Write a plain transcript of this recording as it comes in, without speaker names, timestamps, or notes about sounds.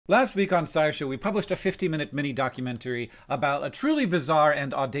Last week on SciShow, we published a 50-minute mini documentary about a truly bizarre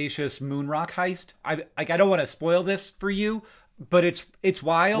and audacious moon rock heist. I don't want to spoil this for you, but it's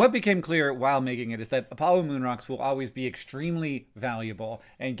wild. What became clear while making it is that Apollo moon rocks will always be extremely valuable,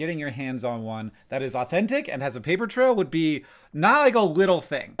 and getting your hands on one that is authentic and has a paper trail would be not like a little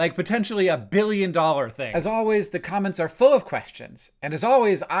thing, like potentially $1 billion thing. As always, the comments are full of questions, and as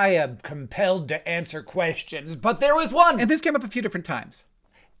always, I am compelled to answer questions, but there was one, and this came up a few different times.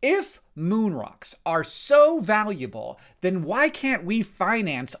 If moon rocks are so valuable, then why can't we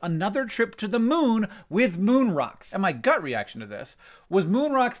finance another trip to the moon with moon rocks? And my gut reaction to this was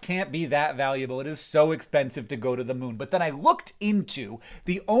moon rocks can't be that valuable. It is so expensive to go to the moon. But then I looked into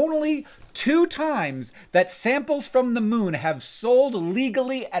the only 2 times that samples from the moon have sold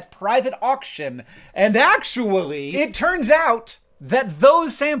legally at private auction. And actually, it turns out that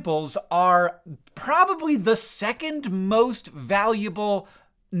those samples are probably the second most valuable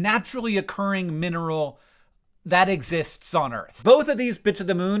naturally occurring mineral that exists on Earth. Both of these bits of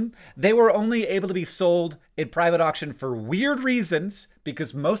the moon, they were only able to be sold in private auction for weird reasons,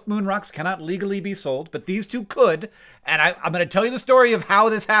 because most moon rocks cannot legally be sold, but these 2 could. And I'm going to tell you the story of how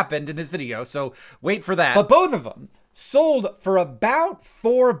this happened in this video, so wait for that. But both of them sold for about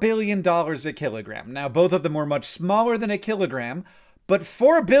 $4 billion a kilogram. Now, both of them were much smaller than a kilogram, but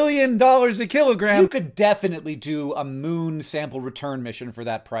 $4 billion a kilogram, you could definitely do a moon sample return mission for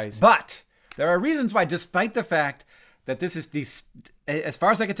that price. But there are reasons why, despite the fact that this is as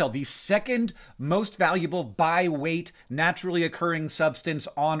far as I can tell, the second most valuable by weight naturally occurring substance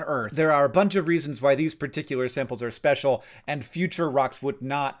on Earth, there are a bunch of reasons why these particular samples are special and future rocks would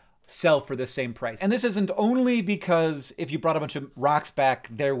not sell for the same price. And this isn't only because if you brought a bunch of rocks back,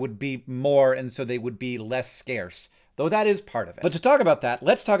 there would be more, and so they would be less scarce. Though that is part of it. But to talk about that,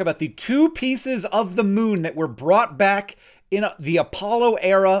 let's talk about the 2 pieces of the moon that were brought back in the Apollo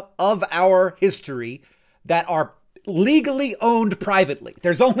era of our history that are legally owned privately.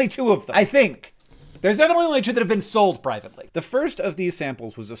 There's only 2 of them, I think. There's definitely only 2 that have been sold privately. The first of these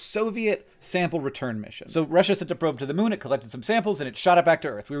samples was a Soviet sample return mission. So Russia sent a probe to the moon, it collected some samples, and it shot it back to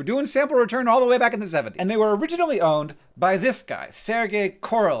Earth. We were doing sample return all the way back in the 70s. And they were originally owned by this guy, Sergei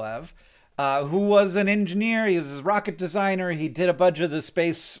Korolev, who was an engineer. He was a rocket designer. He did a bunch of the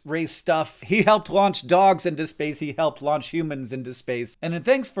space race stuff. He helped launch dogs into space. He helped launch humans into space. And in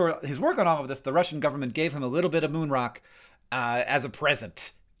thanks for his work on all of this, the Russian government gave him a little bit of moon rock as a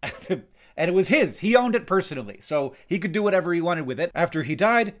present. And it was his. He owned it personally, so he could do whatever he wanted with it. After he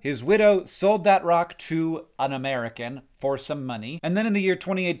died, his widow sold that rock to an American for some money. And then in the year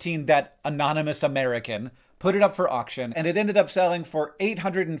 2018, that anonymous American put it up for auction, and it ended up selling for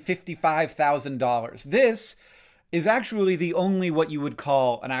 $855,000. This is actually the only what you would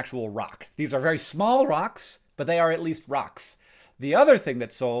call an actual rock. These are very small rocks, but they are at least rocks. The other thing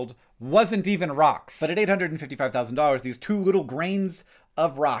that sold wasn't even rocks, but at $855,000, these 2 little grains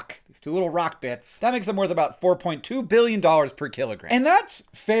of rock, these 2 little rock bits, that makes them worth about $4.2 billion per kilogram. And that's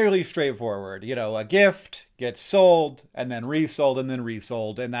fairly straightforward. You know, a gift gets sold and then resold and then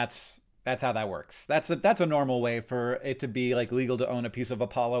resold, and that's how that works. That's a normal way for it to be like legal to own a piece of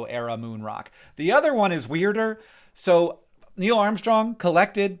Apollo era moon rock. The other one is weirder. So Neil Armstrong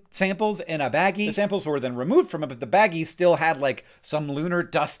collected samples in a baggie. The samples were then removed from it, but the baggie still had like some lunar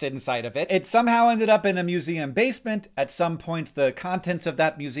dust inside of it. It somehow ended up in a museum basement. At some point, the contents of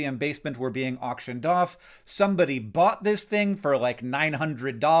that museum basement were being auctioned off. Somebody bought this thing for like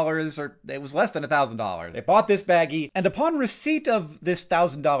 $900, or it was less than $1,000. They bought this baggie, and upon receipt of this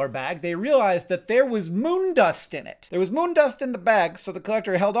 $1,000 bag, they realized that there was moon dust in it. There was moon dust in the bag, so the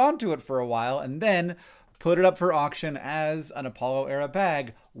collector held on to it for a while, and then put it up for auction as an Apollo-era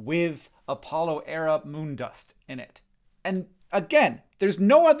bag with Apollo-era moon dust in it. And again, there's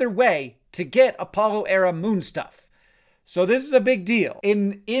no other way to get Apollo-era moon stuff. So this is a big deal.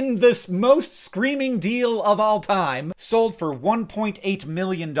 In this most screaming deal of all time, sold for $1.8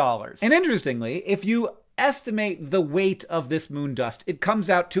 million. And interestingly, if you estimate the weight of this moon dust, it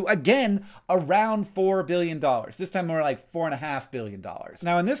comes out to, again, around $4 billion. This time more like $4.5 billion.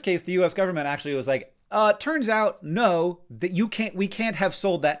 Now, in this case, the US government actually was like, turns out, no, that we can't have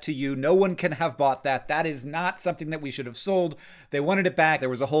sold that to you. No one can have bought that. That is not something that we should have sold. They wanted it back. There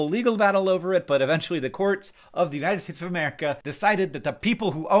was a whole legal battle over it, but eventually the courts of the United States of America decided that the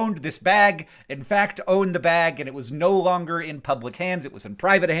people who owned this bag, in fact, owned the bag, and it was no longer in public hands. It was in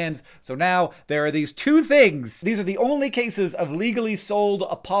private hands. So now there are these 2 things. These are the only cases of legally sold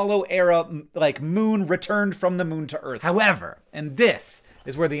Apollo era, like moon returned from the moon to Earth. However, and this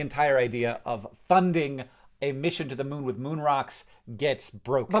is where the entire idea of funding a mission to the moon with moon rocks gets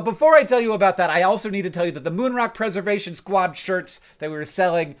broken. But before I tell you about that, I also need to tell you that the Moon Rock Preservation Squad shirts that we were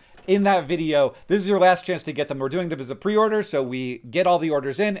selling in that video, this is your last chance to get them. We're doing them as a pre-order, so we get all the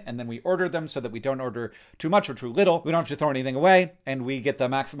orders in, and then we order them so that we don't order too much or too little. We don't have to throw anything away, and we get the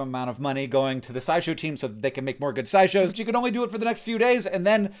maximum amount of money going to the SciShow team so that they can make more good SciShows. But you can only do it for the next few days, and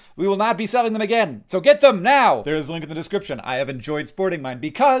then we will not be selling them again. So get them now! There is a link in the description. I have enjoyed sporting mine,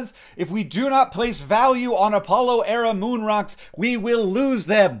 because if we do not place value on Apollo-era moon rocks, we will lose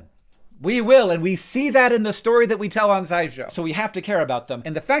them. We will, and we see that in the story that we tell on SciShow. So we have to care about them.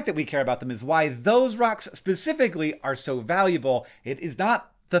 And the fact that we care about them is why those rocks specifically are so valuable. It is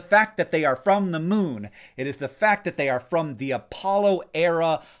not the fact that they are from the moon. It is the fact that they are from the Apollo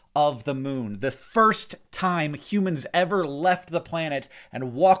era of the moon. The first time humans ever left the planet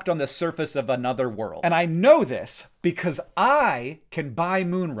and walked on the surface of another world. And I know this because I can buy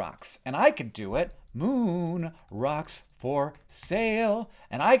moon rocks, and I could do it. Moon rocks for sale,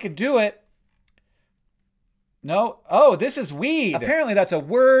 and I could do it. No, oh, this is weed. Apparently that's a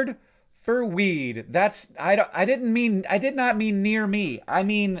word for weed. That's, I did not mean near me. I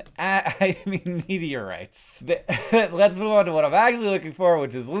mean meteorites. Let's move on to what I'm actually looking for,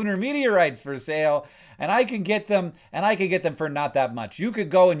 which is lunar meteorites for sale. And I can get them, for not that much. You could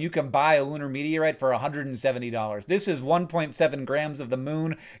go and you can buy a lunar meteorite for $170. This is 1.7 grams of the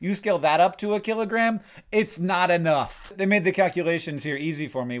moon. You scale that up to a kilogram, it's not enough. They made the calculations here easy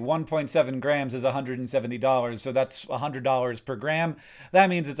for me. 1.7 grams is $170, so that's $100 per gram. That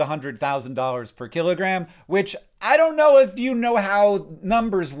means it's $100,000 per kilogram, which I don't know if you know how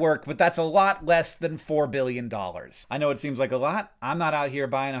numbers work, but that's a lot less than $4 billion. I know it seems like a lot. I'm not out here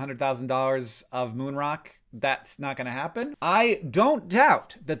buying $100,000 of moon rock. That's not going to happen. I don't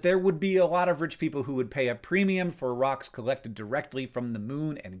doubt that there would be a lot of rich people who would pay a premium for rocks collected directly from the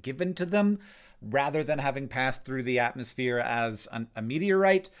moon and given to them, rather than having passed through the atmosphere as a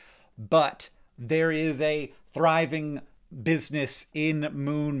meteorite. But there is a thriving business in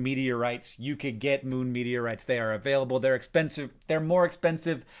moon meteorites. You could get moon meteorites. They are available. They're expensive. They're more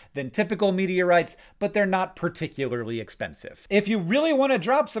expensive than typical meteorites, but they're not particularly expensive. If you really want to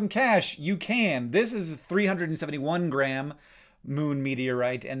drop some cash, you can. This is a 371 gram moon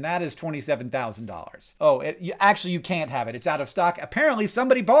meteorite, and that is $27,000. Oh, actually, you can't have it. It's out of stock. Apparently,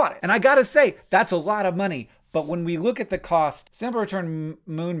 somebody bought it. And I gotta say, that's a lot of money. But when we look at the cost, sample return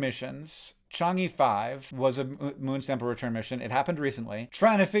moon missions, Chang'e 5 was a moon sample return mission. It happened recently.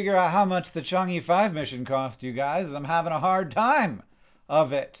 Trying to figure out how much the Chang'e 5 mission cost, you guys. I'm having a hard time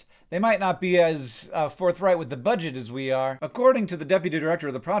of it. They might not be as forthright with the budget as we are. According to the deputy director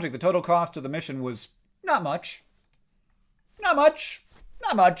of the project, the total cost of the mission was not much. Not much.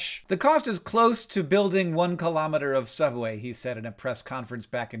 Not much. The cost is close to building 1 kilometer of subway, he said in a press conference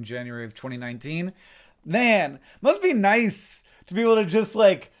back in January of 2019. Man, must be nice to be able to just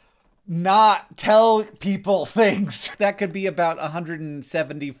like not tell people things. That could be about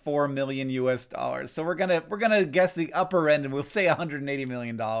 174 million US dollars. So we're gonna guess the upper end, and we'll say 180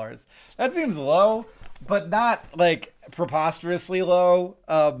 million dollars. That seems low, but not like preposterously low.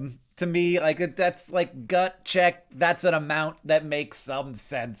 To me, like that's like gut check. That's an amount that makes some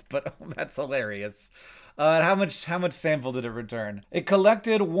sense, but that's hilarious. How much sample did it return? It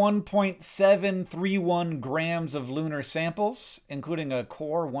collected 1.731 grams of lunar samples, including a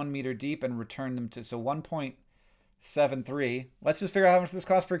core 1 meter deep, and returned them to, so 1.73. Let's just figure out how much this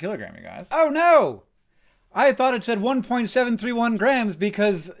costs per kilogram, you guys. Oh no! I thought it said 1.731 grams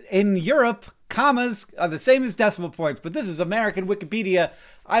because in Europe, commas are the same as decimal points, but this is American Wikipedia.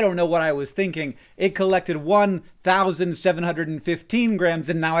 I don't know what I was thinking. It collected 1,715 grams,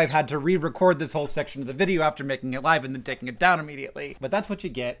 and now I've had to re-record this whole section of the video after making it live and then taking it down immediately. But that's what you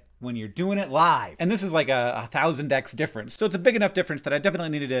get when you're doing it live. And this is like a 1000x difference. So it's a big enough difference that I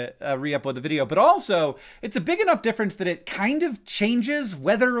definitely needed to re-upload the video, but also it's a big enough difference that it kind of changes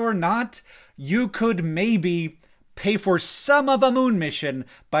whether or not you could maybe pay for some of a moon mission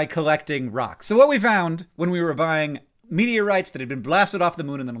by collecting rocks. So what we found when we were buying meteorites that had been blasted off the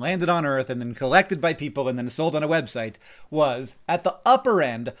moon and then landed on Earth and then collected by people and then sold on a website was, at the upper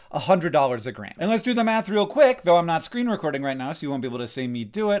end, $100 a gram. And let's do the math real quick, though I'm not screen recording right now, so you won't be able to see me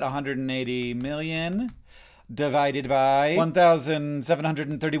do it. 180 million divided by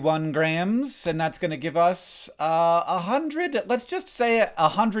 1,731 grams, and that's going to give us let's just say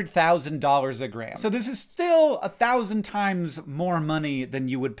 $100,000 a gram. So this is still 1,000 times more money than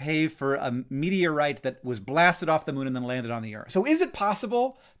you would pay for a meteorite that was blasted off the moon and then landed on the Earth. So is it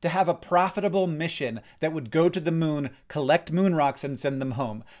possible to have a profitable mission that would go to the moon, collect moon rocks, and send them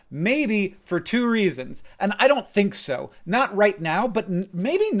home? Maybe for two reasons, and I don't think so. Not right now, but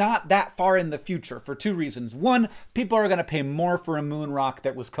maybe not that far in the future for two reasons. One, people are going to pay more for a moon rock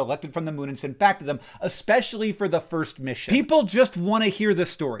that was collected from the moon and sent back to them, especially for the first mission. People just want to hear the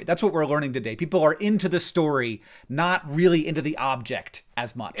story. That's what we're learning today. People are into the story, not really into the object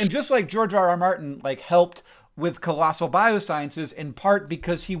as much. And just like George R.R. Martin helped with Colossal Biosciences in part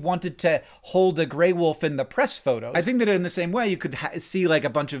because he wanted to hold a gray wolf in the press photos. I think that in the same way, you could see a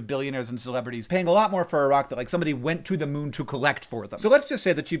bunch of billionaires and celebrities paying a lot more for a rock that somebody went to the moon to collect for them. So let's just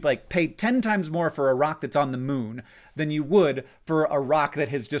say that you pay 10 times more for a rock that's on the moon than you would for a rock that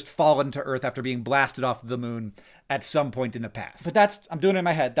has just fallen to Earth after being blasted off the moon at some point in the past. But I'm doing it in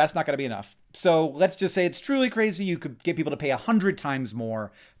my head. That's not going to be enough. So let's just say it's truly crazy. You could get people to pay 100 times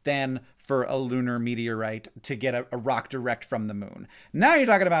more than for a lunar meteorite to get a rock direct from the moon. Now you're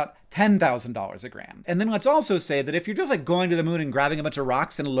talking about $10,000 a gram. And then let's also say that if you're just going to the moon and grabbing a bunch of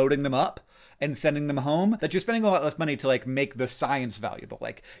rocks and loading them up and sending them home, that you're spending a lot less money to make the science valuable.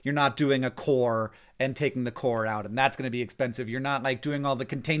 You're not doing a core and taking the core out, and that's going to be expensive. You're not doing all the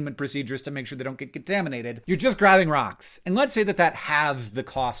containment procedures to make sure they don't get contaminated. You're just grabbing rocks. And let's say that halves the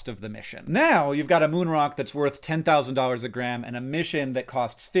cost of the mission. Now you've got a moon rock that's worth $10,000 a gram and a mission that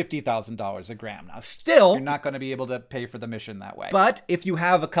costs $50,000 a gram. Now still, you're not going to be able to pay for the mission that way. But if you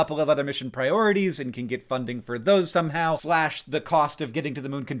have a couple of other mission priorities and can get funding for those somehow, / the cost of getting to the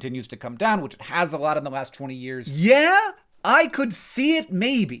moon continues to come down, which it has a lot in the last 20 years. Yeah, I could see it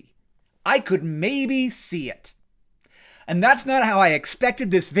maybe. I could maybe see it. And that's not how I expected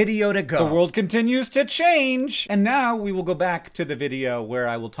this video to go. The world continues to change. And now we will go back to the video where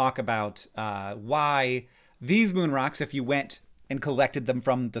I will talk about why these moon rocks, if you went and collected them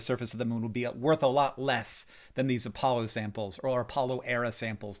from the surface of the moon, would be worth a lot less than these Apollo samples or Apollo era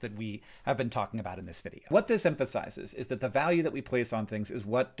samples that we have been talking about in this video. What this emphasizes is that the value that we place on things is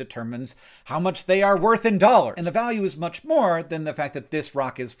what determines how much they are worth in dollars. And the value is much more than the fact that this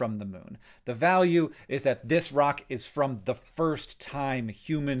rock is from the moon. The value is that this rock is from the first time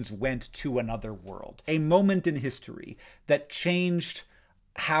humans went to another world. A moment in history that changed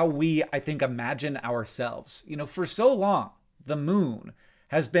how we, I think, imagine ourselves. For so long, the moon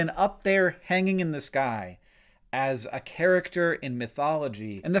has been up there hanging in the sky as a character in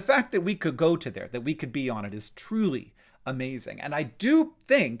mythology. And the fact that we could go to there, that we could be on it, is truly amazing. And I do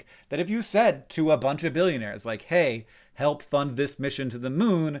think that if you said to a bunch of billionaires, hey, help fund this mission to the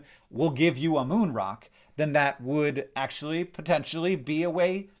moon, we'll give you a moon rock, then that would actually potentially be a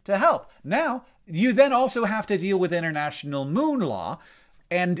way to help. Now, you then also have to deal with international moon law,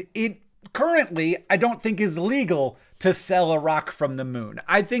 and it currently, I don't think is legal to sell a rock from the moon.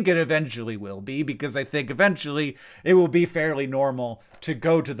 I think it eventually will be, because I think eventually it will be fairly normal to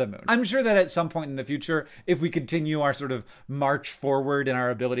go to the moon. I'm sure that at some point in the future, if we continue our sort of march forward in our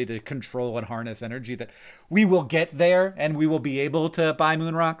ability to control and harness energy, that we will get there and we will be able to buy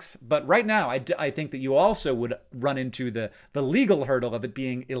moon rocks. But right now, I think that you also would run into the legal hurdle of it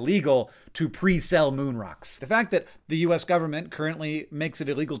being illegal to pre-sell moon rocks. The fact that the US government currently makes it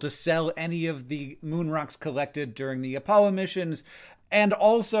illegal to sell any of the moon rocks collected during the Apollo missions, and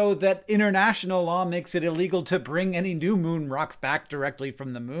also that international law makes it illegal to bring any new moon rocks back directly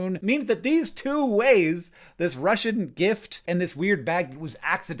from the moon, means that these two ways, this Russian gift and this weird bag that was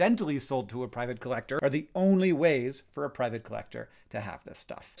accidentally sold to a private collector, are the only ways for a private collector to have this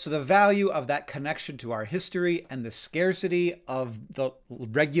stuff. So the value of that connection to our history and the scarcity of the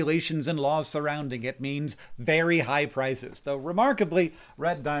regulations and laws surrounding it means very high prices. Though remarkably,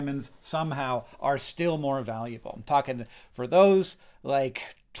 red diamonds somehow are still more valuable. I'm talking for those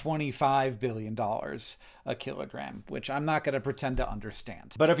 $25 billion a kilogram, which I'm not going to pretend to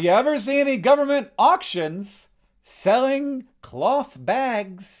understand. But if you ever see any government auctions selling cloth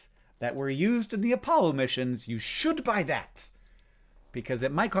bags that were used in the Apollo missions, you should buy that, because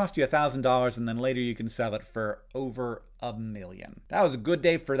it might cost you $1,000 and then later you can sell it for over $1 million. That was a good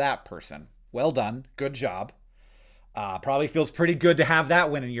day for that person. Well done. Good job. Probably feels pretty good to have that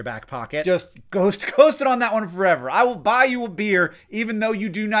win in your back pocket. Just coasting on that one forever. I will buy you a beer, even though you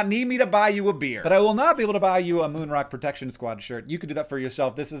do not need me to buy you a beer. But I will not be able to buy you a Moonrock Protection Squad shirt. You can do that for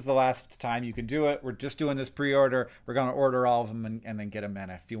yourself. This is the last time you can do it. We're just doing this pre-order. We're going to order all of them and then get them in.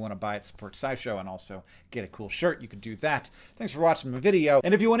 If you want to buy it, support SciShow and also get a cool shirt, you can do that. Thanks for watching my video.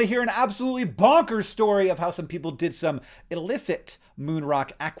 And if you want to hear an absolutely bonkers story of how some people did some illicit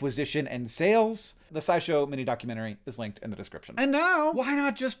Moonrock acquisition and sales, the SciShow mini documentary is linked in the description. And now, why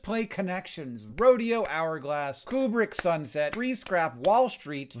not just play Connections? Rodeo, Hourglass, Kubrick, Sunset, Free Scrap, Wall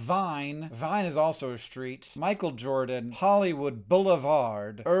Street, Vine. Vine is also a street. Michael Jordan, Hollywood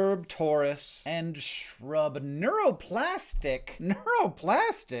Boulevard, Herb, Taurus, and Shrub. Neuroplastic,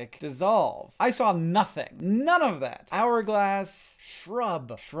 Dissolve. I saw nothing. None of that. Hourglass,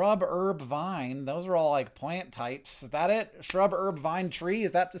 Shrub, Herb, Vine. Those are all like plant types. Is that it? Shrub, Herb, Vine, Tree.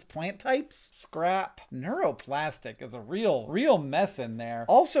 Is that just plant types? Scrap. Neuroplastic is a real mess in there.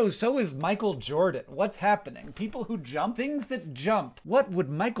 Also, so is Michael Jordan. What's happening? People who jump? Things that jump. What would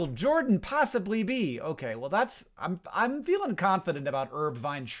Michael Jordan possibly be? Okay, well I'm feeling confident about Herb,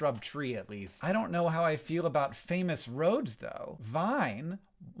 Vine, Shrub, Tree at least. I don't know how I feel about famous roads though. Vine,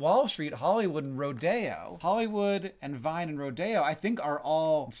 Wall Street, Hollywood, and Rodeo. Hollywood and Vine and Rodeo, I think, are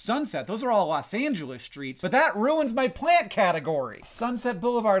all Sunset. Those are all Los Angeles streets, but that ruins my plant category. Sunset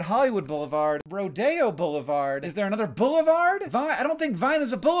Boulevard, Hollywood Boulevard, Rodeo Boulevard. Is there another boulevard? Vine, I don't think Vine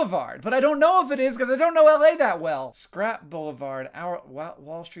is a boulevard, but I don't know if it is because I don't know LA that well. Scrap Boulevard,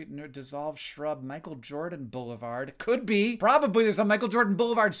 Wall Street, Dissolve, Shrub, Michael Jordan Boulevard. Could be. Probably there's a Michael Jordan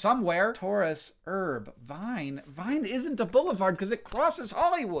Boulevard somewhere. Taurus, Herb, Vine. Vine isn't a boulevard because it crosses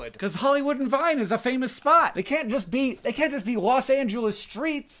Hollywood. Because Hollywood and Vine is a famous spot. They can't just be Los Angeles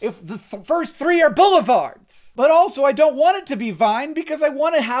streets if the first three are boulevards. But also I don't want it to be Vine because I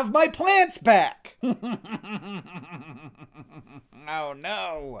want to have my plants back. Oh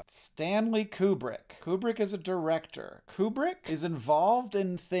no. Stanley Kubrick. Kubrick is a director. Kubrick is involved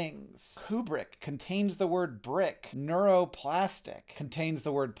in things. Kubrick contains the word brick. Neuroplastic contains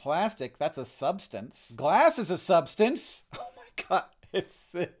the word plastic. That's a substance. Glass is a substance. Oh my God.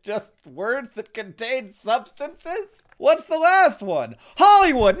 It's just words that contain substances? What's the last one?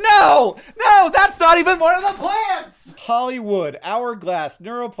 Hollywood! No! No, that's not even one of the plants! Hollywood, Hourglass,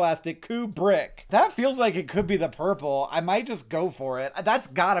 Neuroplastic, Kubrick. That feels like it could be the purple. I might just go for it. That's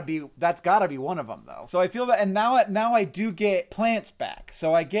gotta be one of them though. So I feel that, and now I do get plants back.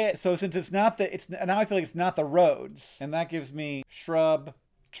 So since it's not now I feel like it's not the roads. And that gives me Shrub,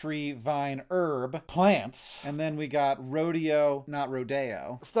 Tree, Vine, Herb, plants. And then we got Rodeo, not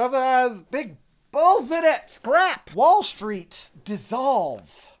Rodeo. Stuff that has big bulls in it. Scrap. Wall Street.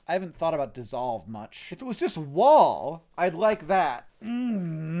 Dissolve. I haven't thought about dissolve much. If it was just wall, I'd like that.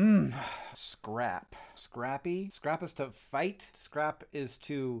 Scrap. Scrappy. Scrap is to fight. Scrap is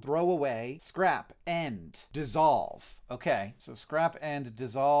to throw away. Scrap. End. Dissolve. Okay. So scrap, end,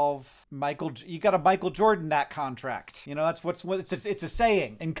 dissolve. You got a Michael Jordan that contract. You know, that's what it's a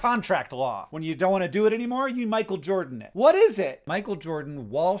saying in contract law. When you don't want to do it anymore, you Michael Jordan it. What is it? Michael Jordan,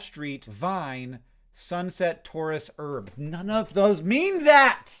 Wall Street, Vine, Sunset, Taurus, Herb. None of those mean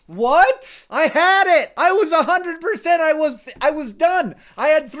that. What? I had it. I was 100%. I was done. I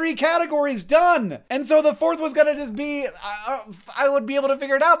had 3 categories done. And so the fourth was gonna just be, I would be able to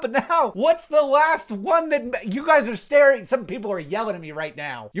figure it out. But now, what's the last one that you guys are staring? Some people are yelling at me right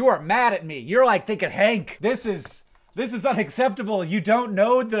now. You are mad at me. You're like thinking, Hank, this is unacceptable. You don't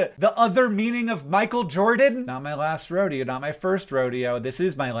know the other meaning of Michael Jordan? Not my last rodeo, not my first rodeo. This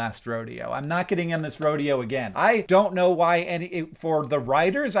is my last rodeo. I'm not getting in this rodeo again. I don't know why for the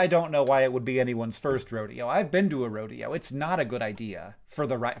writers, I don't know why it would be anyone's first rodeo. I've been to a rodeo. It's not a good idea.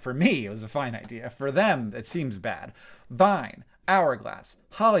 For me, it was a fine idea. For them, it seems bad. Vine, Hourglass,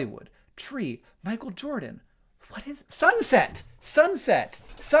 Hollywood, Tree, Michael Jordan. What is Sunset? Sunset.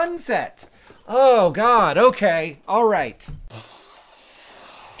 Oh, God. Okay. All right.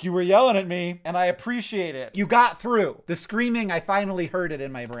 You were yelling at me, and I appreciate it. You got through. The screaming, I finally heard it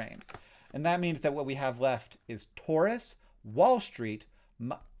in my brain. And that means that what we have left is Taurus, Wall Street,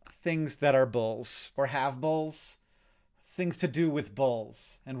 things that are bulls or have bulls. Things to do with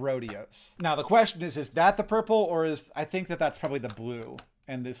bulls and rodeos. Now, the question is that the purple or I think that's probably the blue.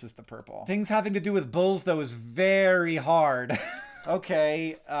 And this is the purple. Things having to do with bulls, though, is very hard.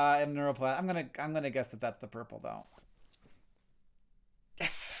 Okay, and neuroplastic. I'm gonna guess that that's the purple, though.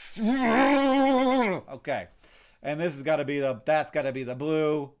 Yes. Okay, and this has got to be that's got to be the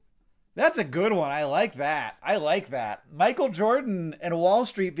blue. That's a good one. I like that. Michael Jordan and Wall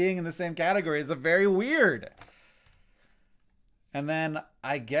Street being in the same category is a very weird. And then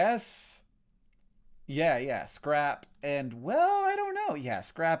I guess, Yeah. Scrap and, well, I don't know. Yeah,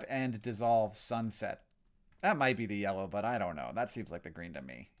 scrap and dissolve sunset. That might be the yellow, but I don't know. That seems like the green to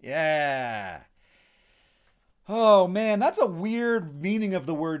me. Yeah. Oh man, that's a weird meaning of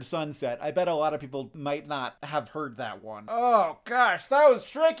the word sunset. I bet a lot of people might not have heard that one. Oh gosh, that was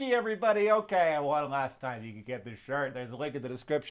tricky, everybody. Okay, one last time you can get this shirt. There's a link in the description.